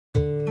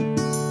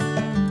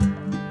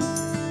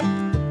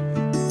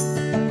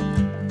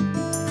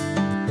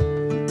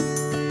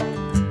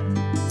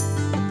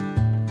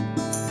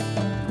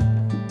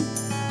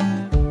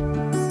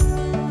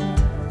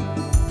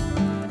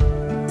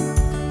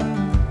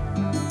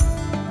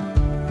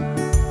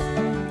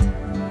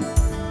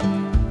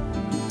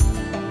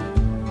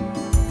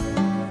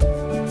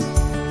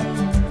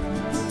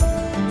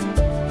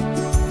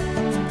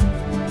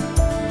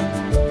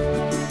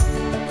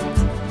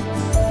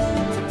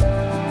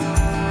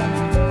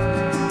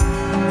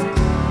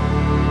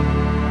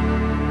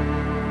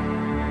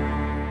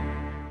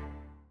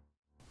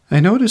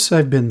notice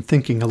I've been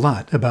thinking a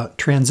lot about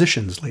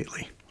transitions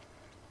lately.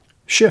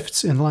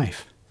 Shifts in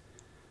life.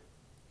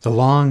 The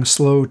long,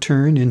 slow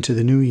turn into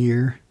the new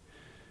year.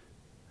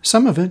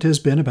 Some of it has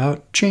been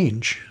about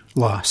change,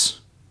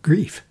 loss,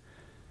 grief,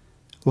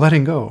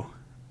 letting go,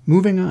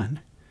 moving on.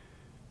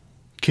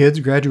 Kids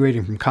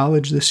graduating from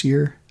college this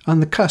year, on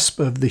the cusp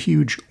of the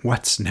huge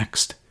what's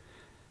next.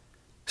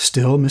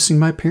 Still missing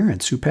my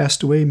parents who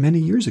passed away many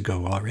years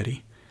ago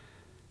already.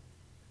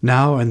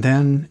 Now and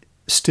then,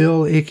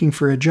 still aching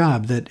for a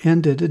job that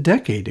ended a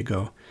decade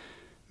ago,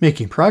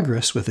 making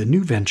progress with a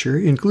new venture,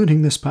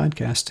 including this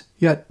podcast,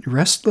 yet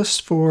restless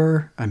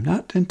for I'm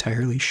not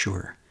entirely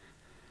sure.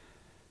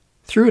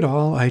 Through it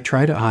all, I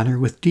try to honor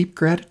with deep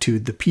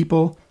gratitude the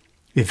people,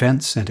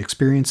 events, and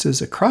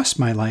experiences across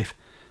my life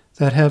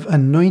that have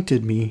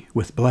anointed me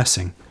with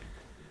blessing.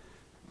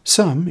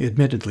 Some,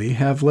 admittedly,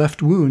 have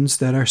left wounds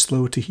that are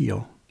slow to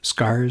heal,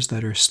 scars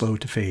that are slow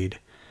to fade.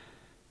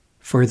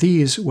 For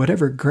these,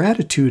 whatever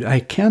gratitude I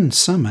can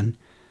summon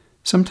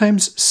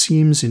sometimes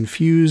seems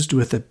infused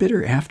with a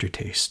bitter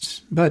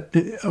aftertaste. But,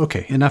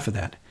 okay, enough of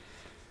that.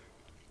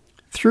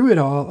 Through it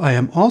all, I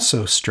am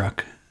also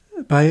struck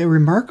by a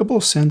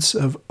remarkable sense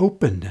of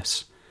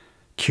openness,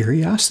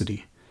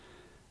 curiosity,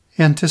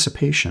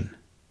 anticipation,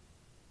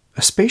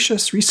 a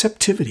spacious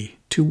receptivity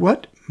to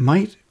what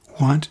might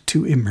want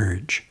to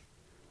emerge.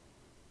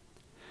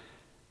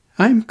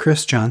 I'm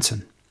Chris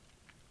Johnson.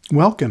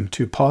 Welcome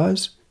to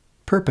Pause,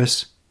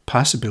 Purpose,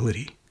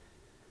 Possibility.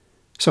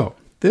 So,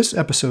 this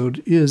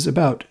episode is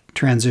about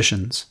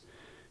transitions,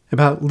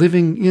 about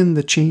living in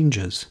the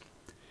changes,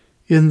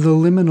 in the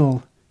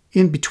liminal,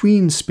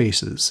 in-between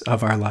spaces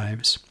of our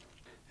lives.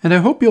 And I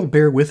hope you'll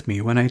bear with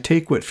me when I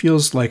take what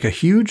feels like a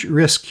huge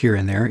risk here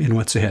and there in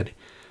what's ahead.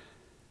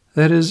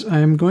 That is,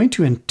 I'm going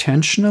to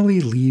intentionally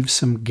leave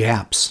some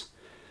gaps,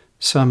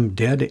 some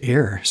dead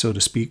air, so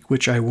to speak,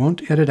 which I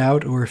won't edit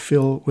out or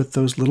fill with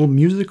those little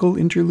musical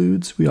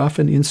interludes we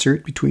often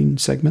insert between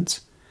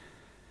segments.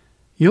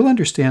 You'll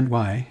understand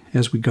why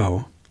as we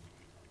go.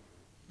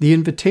 The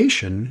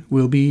invitation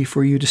will be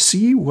for you to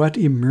see what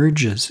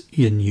emerges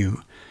in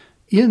you,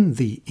 in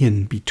the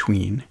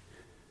in-between,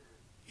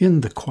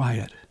 in the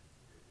quiet.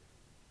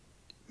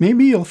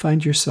 Maybe you'll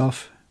find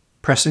yourself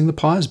pressing the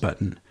pause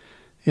button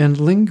and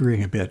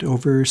lingering a bit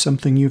over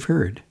something you've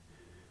heard.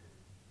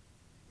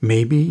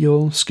 Maybe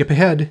you'll skip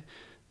ahead,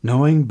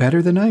 knowing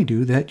better than I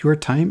do that your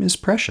time is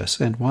precious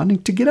and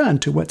wanting to get on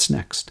to what's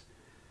next.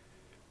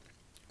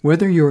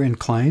 Whether you're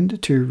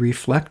inclined to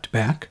reflect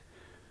back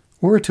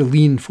or to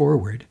lean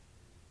forward,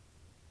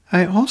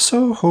 I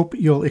also hope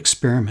you'll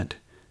experiment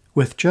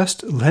with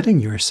just letting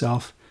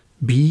yourself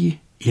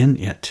be in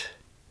it.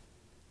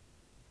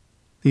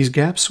 These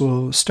gaps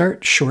will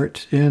start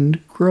short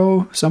and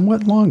grow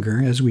somewhat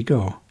longer as we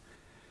go.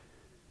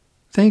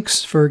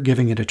 Thanks for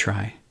giving it a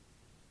try.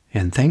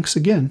 And thanks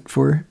again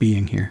for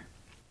being here.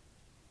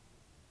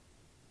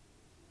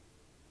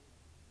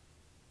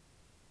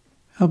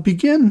 I'll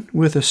begin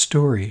with a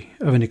story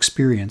of an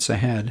experience I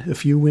had a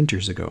few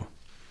winters ago.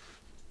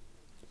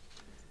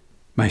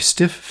 My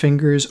stiff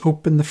fingers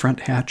opened the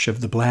front hatch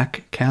of the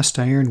black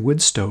cast-iron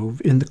wood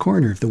stove in the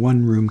corner of the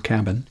one-room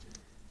cabin.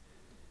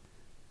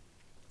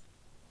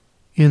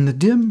 In the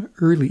dim,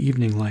 early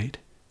evening light,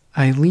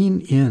 I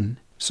lean in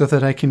so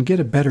that I can get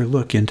a better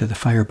look into the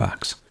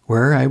firebox,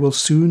 where I will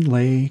soon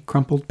lay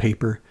crumpled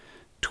paper,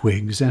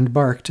 twigs, and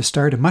bark to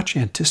start a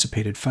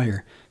much-anticipated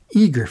fire,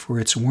 eager for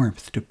its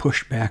warmth to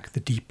push back the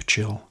deep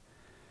chill.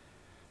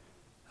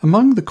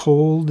 Among the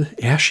cold,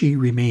 ashy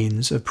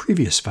remains of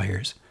previous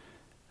fires,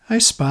 I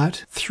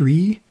spot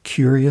 3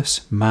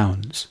 curious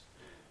mounds.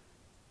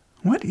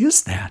 What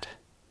is that?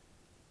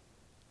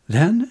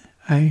 Then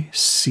I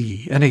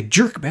see, and I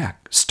jerk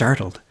back,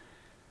 startled.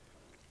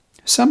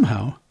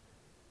 Somehow,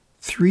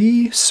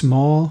 3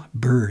 small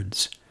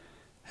birds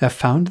have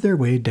found their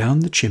way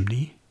down the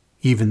chimney,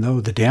 even though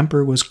the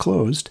damper was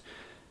closed,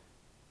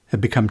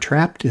 have become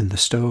trapped in the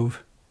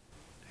stove,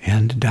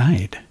 and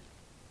died.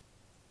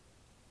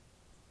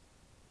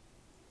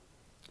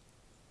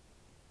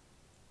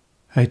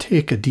 I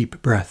take a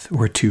deep breath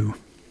or two,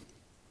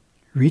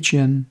 reach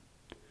in,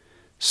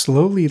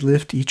 slowly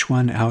lift each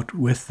one out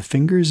with the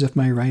fingers of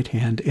my right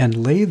hand and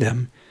lay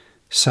them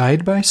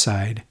side by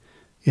side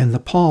in the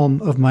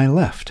palm of my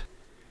left.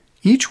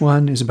 Each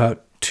one is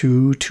about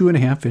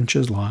 2.5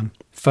 inches long,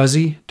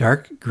 fuzzy,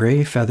 dark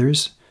gray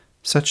feathers,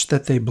 such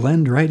that they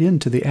blend right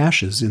into the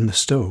ashes in the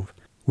stove,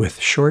 with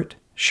short,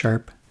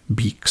 sharp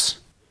beaks.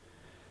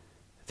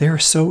 They are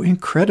so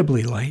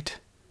incredibly light,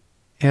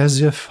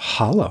 as if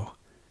hollow.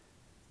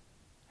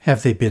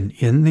 Have they been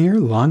in there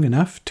long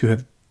enough to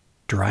have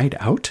dried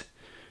out?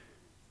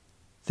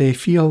 They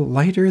feel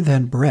lighter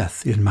than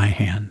breath in my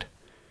hand.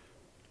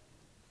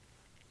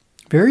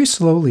 Very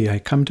slowly I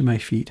come to my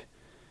feet,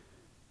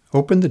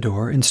 open the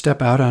door, and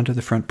step out onto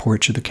the front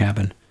porch of the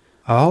cabin,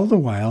 all the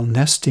while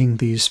nesting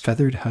these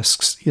feathered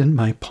husks in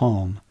my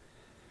palm.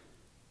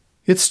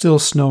 It's still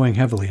snowing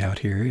heavily out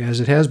here, as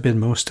it has been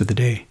most of the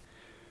day.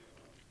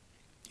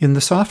 In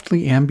the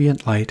softly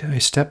ambient light, I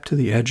step to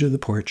the edge of the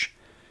porch,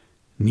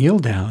 kneel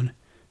down,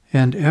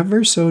 and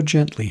ever so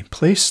gently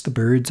place the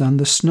birds on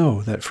the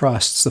snow that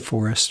frosts the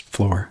forest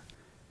floor,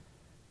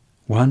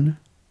 one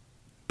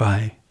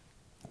by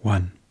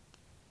one.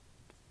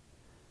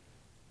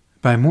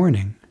 By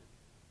morning,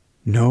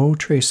 no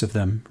trace of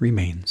them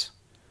remains.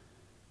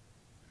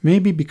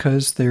 Maybe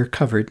because they're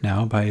covered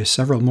now by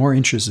several more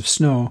inches of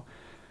snow,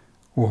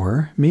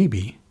 or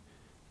maybe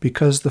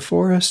because the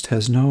forest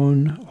has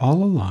known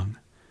all along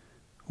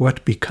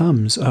what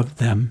becomes of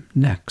them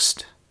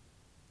next.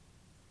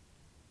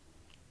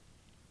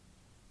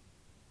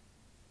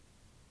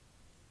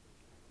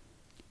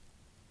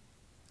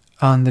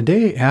 On the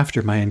day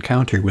after my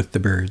encounter with the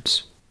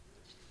birds,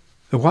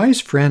 a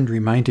wise friend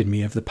reminded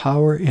me of the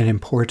power and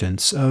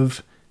importance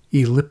of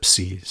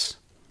ellipses.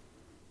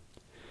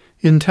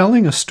 In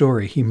telling a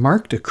story, he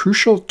marked a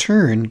crucial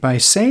turn by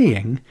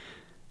saying ...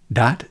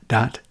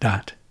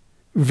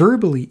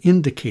 verbally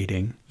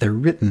indicating the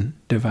written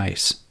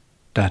device ...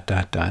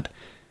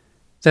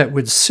 that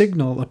would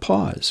signal a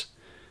pause,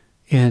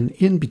 an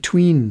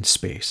in-between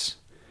space,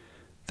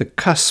 the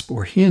cusp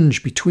or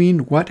hinge between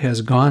what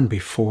has gone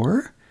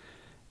before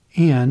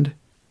and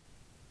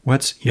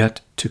what's yet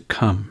to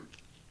come.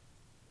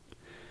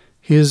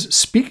 His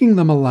speaking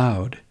them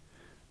aloud,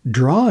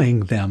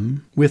 drawing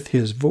them with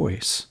his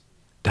voice ...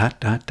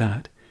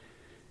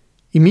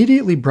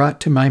 immediately brought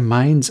to my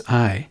mind's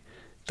eye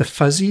the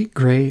fuzzy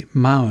gray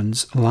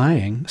mounds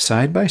lying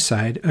side by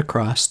side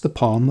across the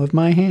palm of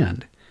my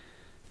hand ...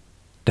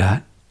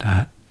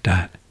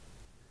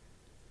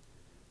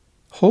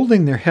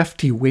 Holding their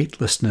hefty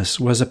weightlessness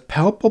was a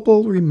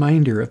palpable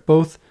reminder of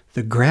both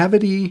the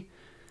gravity,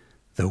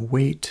 the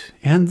weight,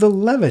 and the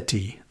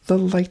levity, the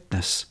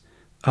lightness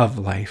of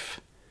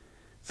life,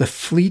 the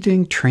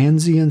fleeting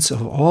transience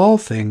of all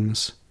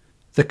things,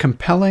 the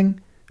compelling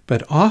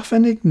but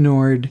often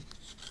ignored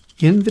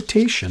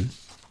invitation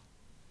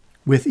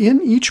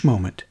within each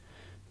moment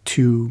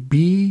to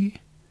be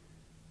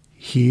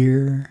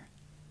here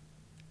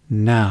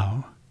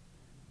now,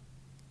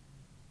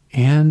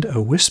 and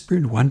a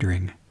whispered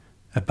wondering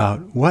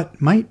about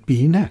what might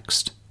be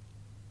next.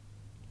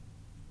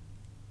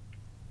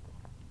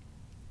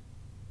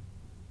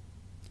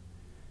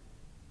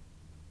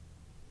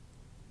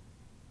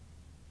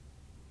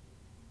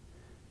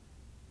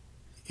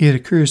 It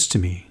occurs to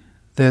me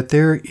that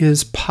there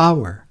is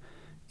power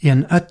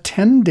in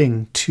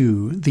attending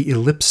to the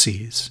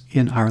ellipses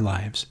in our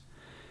lives,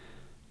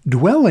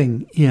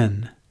 dwelling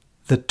in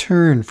the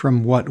turn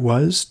from what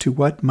was to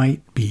what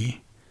might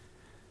be,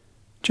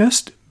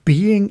 just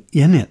being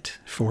in it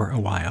for a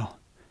while.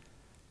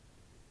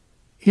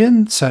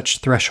 In such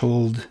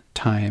threshold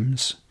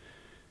times,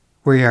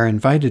 we are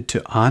invited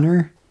to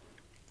honor,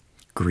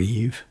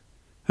 grieve,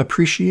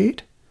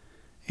 appreciate,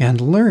 and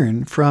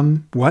learn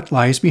from what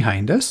lies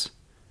behind us,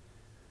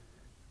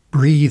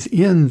 breathe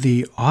in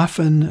the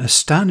often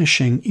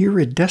astonishing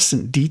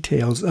iridescent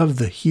details of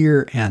the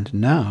here and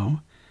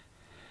now,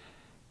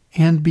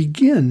 and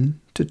begin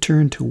to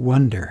turn to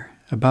wonder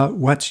about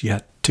what's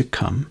yet to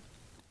come.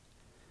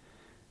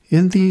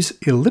 In these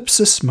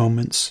ellipsis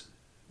moments,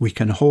 we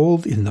can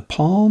hold in the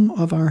palm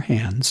of our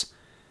hands,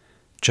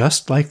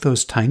 just like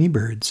those tiny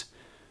birds,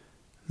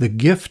 the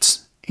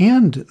gifts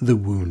and the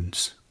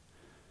wounds,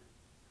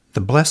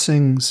 the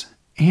blessings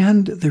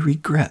and the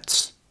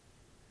regrets.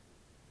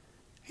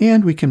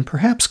 And we can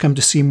perhaps come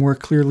to see more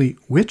clearly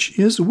which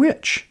is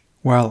which,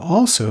 while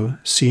also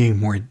seeing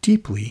more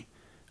deeply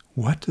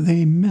what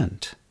they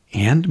meant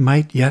and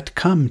might yet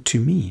come to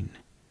mean.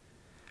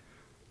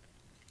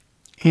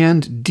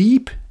 And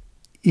deep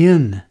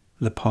in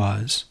the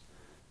pause,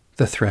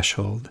 the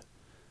threshold,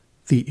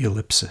 the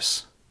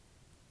ellipsis,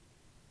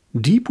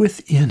 deep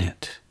within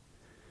it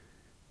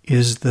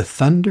is the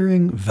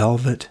thundering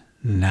velvet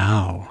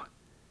now.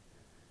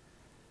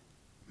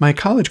 My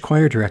college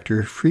choir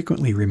director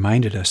frequently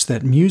reminded us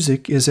that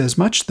music is as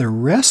much the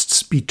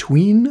rests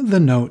between the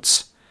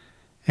notes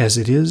as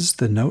it is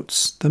the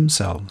notes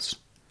themselves.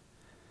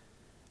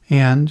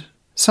 And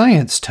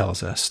science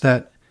tells us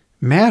that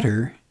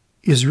matter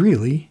is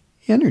really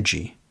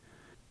energy.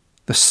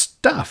 The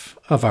stuff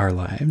of our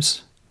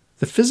lives,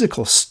 the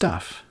physical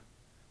stuff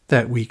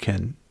that we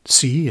can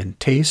see and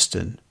taste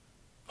and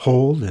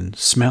hold and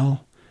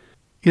smell,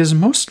 is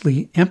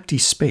mostly empty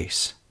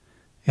space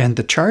and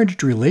the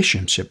charged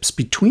relationships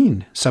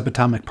between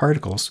subatomic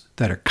particles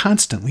that are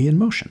constantly in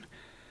motion.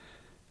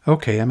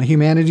 Okay, I'm a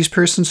humanities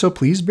person, so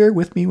please bear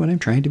with me when I'm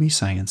trying to be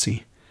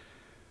sciencey.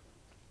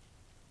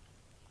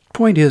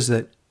 Point is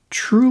that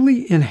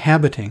truly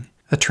inhabiting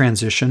a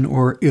transition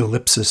or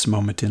ellipsis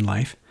moment in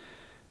life,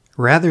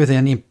 rather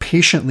than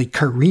impatiently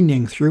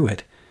careening through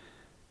it,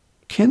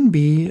 can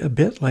be a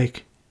bit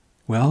like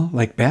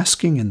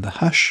basking in the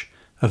hush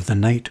of the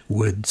night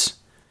woods,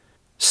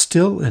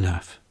 still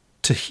enough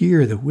to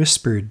hear the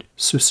whispered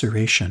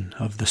susurration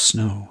of the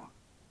snow.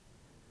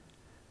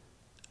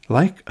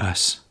 Like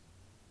us,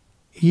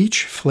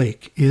 each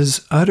flake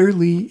is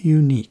utterly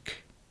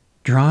unique,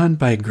 drawn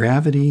by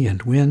gravity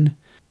and wind,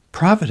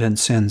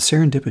 providence and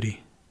serendipity,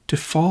 to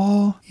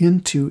fall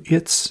into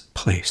its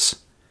place,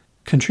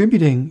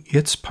 contributing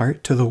its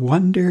part to the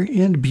wonder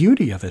and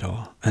beauty of it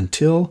all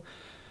until,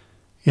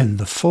 in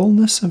the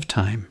fullness of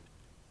time,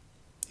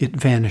 it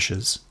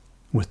vanishes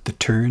with the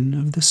turn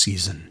of the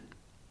season.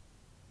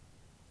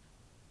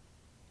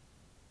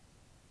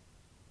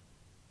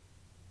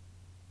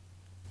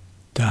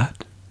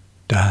 Dot,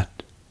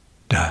 dot,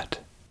 dot.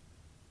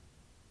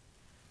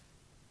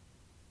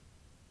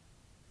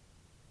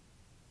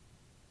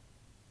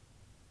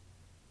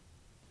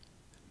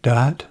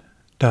 Dot,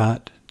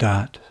 dot,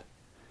 dot.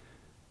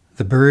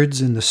 The birds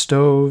in the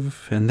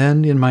stove, and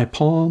then in my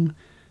palm,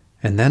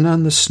 and then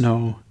on the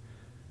snow,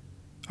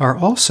 are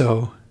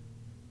also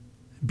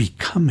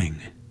becoming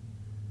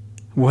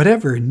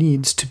whatever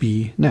needs to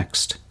be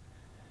next.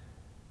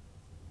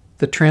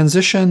 The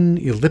transition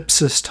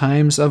ellipsis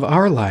times of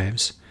our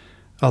lives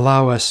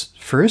allow us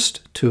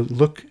first to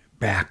look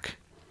back,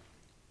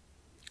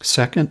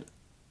 second,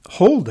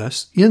 hold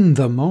us in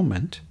the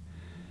moment,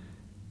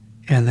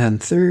 and then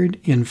third,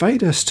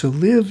 invite us to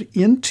live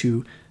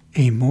into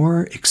a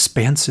more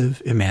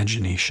expansive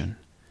imagination.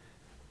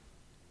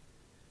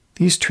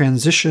 These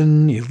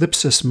transition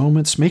ellipsis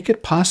moments make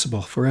it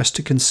possible for us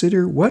to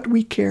consider what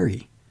we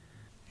carry,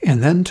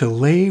 and then to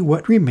lay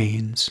what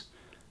remains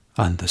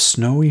on the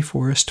snowy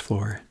forest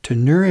floor to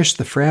nourish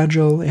the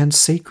fragile and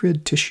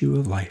sacred tissue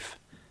of life.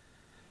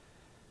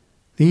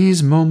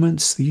 These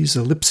moments, these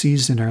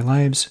ellipses in our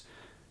lives,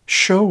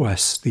 show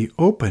us the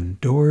open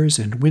doors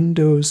and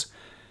windows,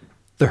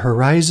 the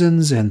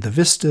horizons and the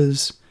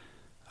vistas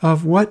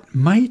of what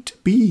might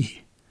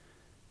be,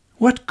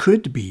 what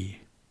could be.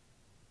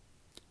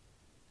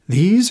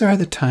 These are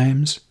the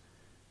times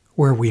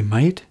where we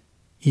might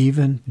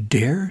even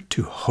dare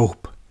to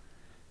hope.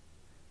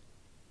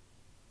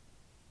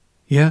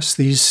 Yes,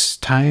 these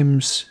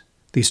times,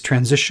 these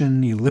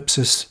transition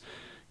ellipses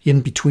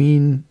in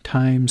between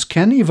times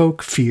can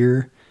evoke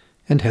fear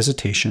and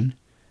hesitation,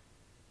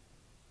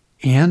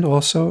 and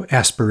also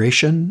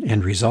aspiration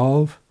and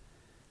resolve,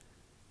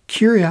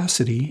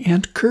 curiosity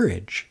and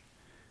courage.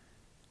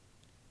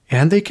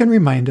 And they can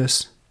remind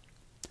us,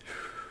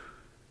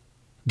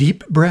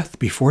 deep breath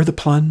before the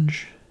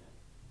plunge,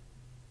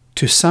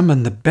 to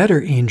summon the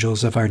better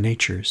angels of our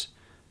natures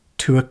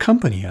to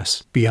accompany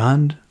us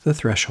beyond the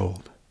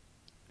threshold.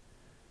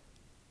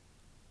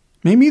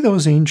 Maybe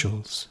those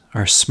angels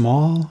are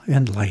small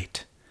and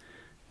light,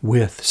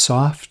 with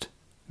soft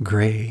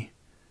gray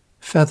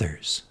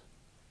feathers.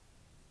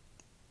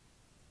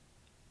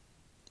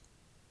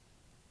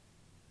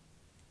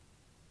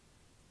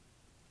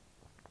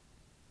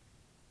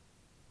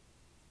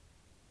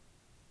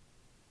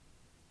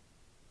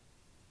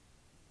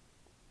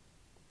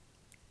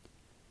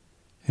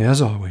 As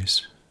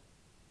always,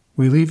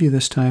 we leave you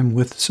this time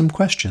with some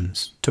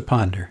questions to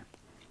ponder.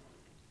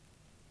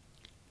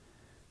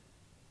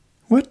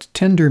 What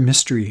tender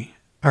mystery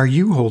are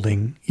you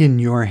holding in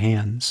your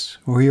hands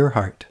or your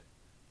heart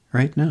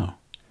right now?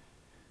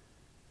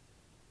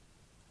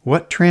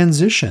 What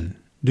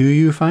transition do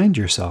you find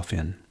yourself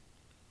in?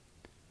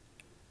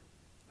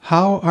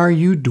 How are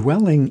you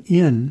dwelling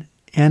in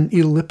an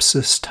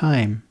ellipsis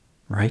time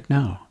right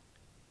now?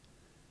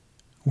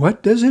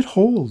 What does it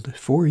hold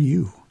for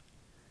you?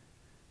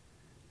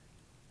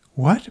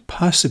 What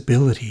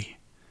possibility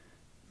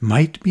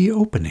might be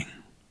opening?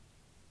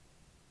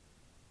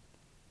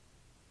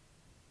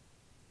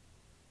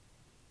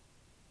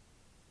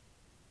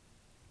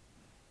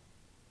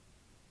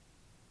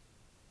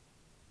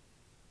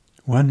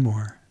 One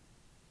more.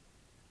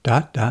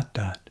 Dot, dot,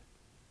 dot.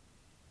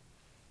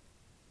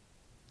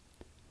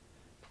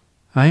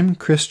 I'm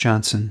Chris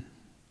Johnson,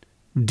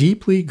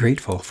 deeply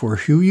grateful for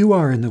who you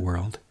are in the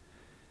world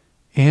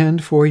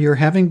and for your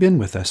having been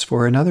with us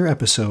for another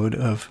episode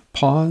of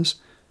Pause,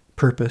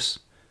 Purpose,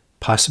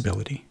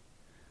 Possibility.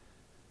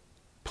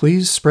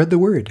 Please spread the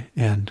word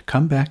and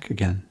come back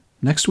again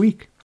next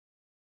week.